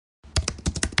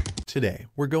Today,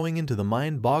 we're going into the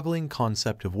mind-boggling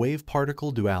concept of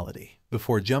wave-particle duality.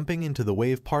 Before jumping into the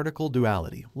wave-particle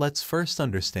duality, let's first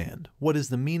understand what is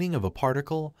the meaning of a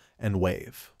particle and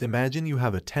wave. Imagine you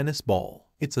have a tennis ball.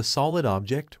 It's a solid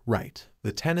object, right?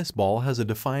 The tennis ball has a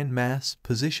defined mass,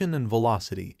 position, and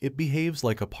velocity. It behaves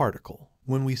like a particle.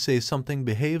 When we say something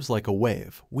behaves like a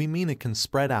wave, we mean it can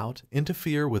spread out,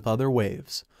 interfere with other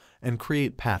waves, and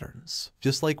create patterns.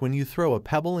 Just like when you throw a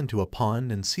pebble into a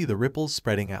pond and see the ripples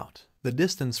spreading out. The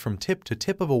distance from tip to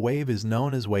tip of a wave is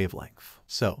known as wavelength.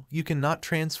 So, you cannot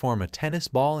transform a tennis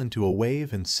ball into a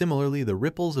wave and similarly the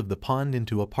ripples of the pond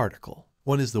into a particle.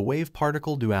 What is the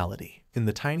wave-particle duality? In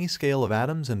the tiny scale of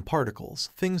atoms and particles,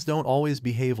 things don't always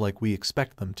behave like we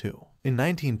expect them to. In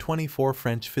 1924,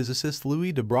 French physicist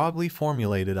Louis de Broglie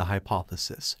formulated a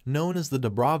hypothesis, known as the de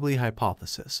Broglie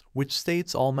hypothesis, which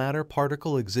states all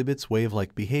matter-particle exhibits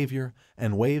wave-like behavior,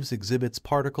 and waves exhibits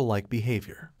particle-like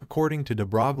behavior. According to de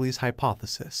Broglie's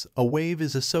hypothesis, a wave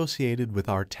is associated with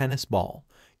our tennis ball.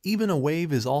 Even a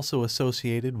wave is also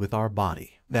associated with our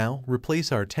body. Now,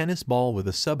 replace our tennis ball with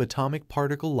a subatomic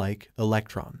particle like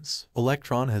electrons.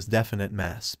 Electron has definite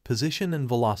mass, position, and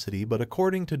velocity, but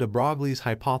according to de Broglie's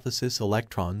hypothesis,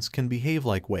 electrons can behave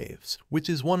like waves, which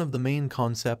is one of the main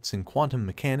concepts in quantum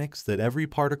mechanics that every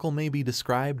particle may be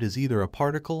described as either a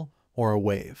particle or a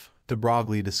wave. De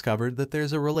Broglie discovered that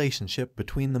there's a relationship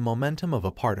between the momentum of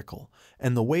a particle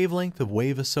and the wavelength of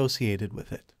wave associated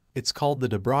with it. It's called the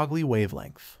de Broglie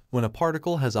wavelength. When a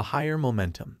particle has a higher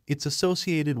momentum, its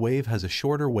associated wave has a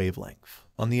shorter wavelength.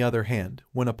 On the other hand,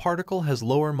 when a particle has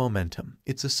lower momentum,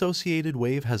 its associated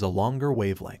wave has a longer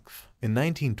wavelength. In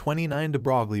 1929, de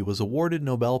Broglie was awarded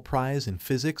Nobel Prize in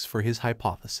Physics for his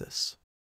hypothesis.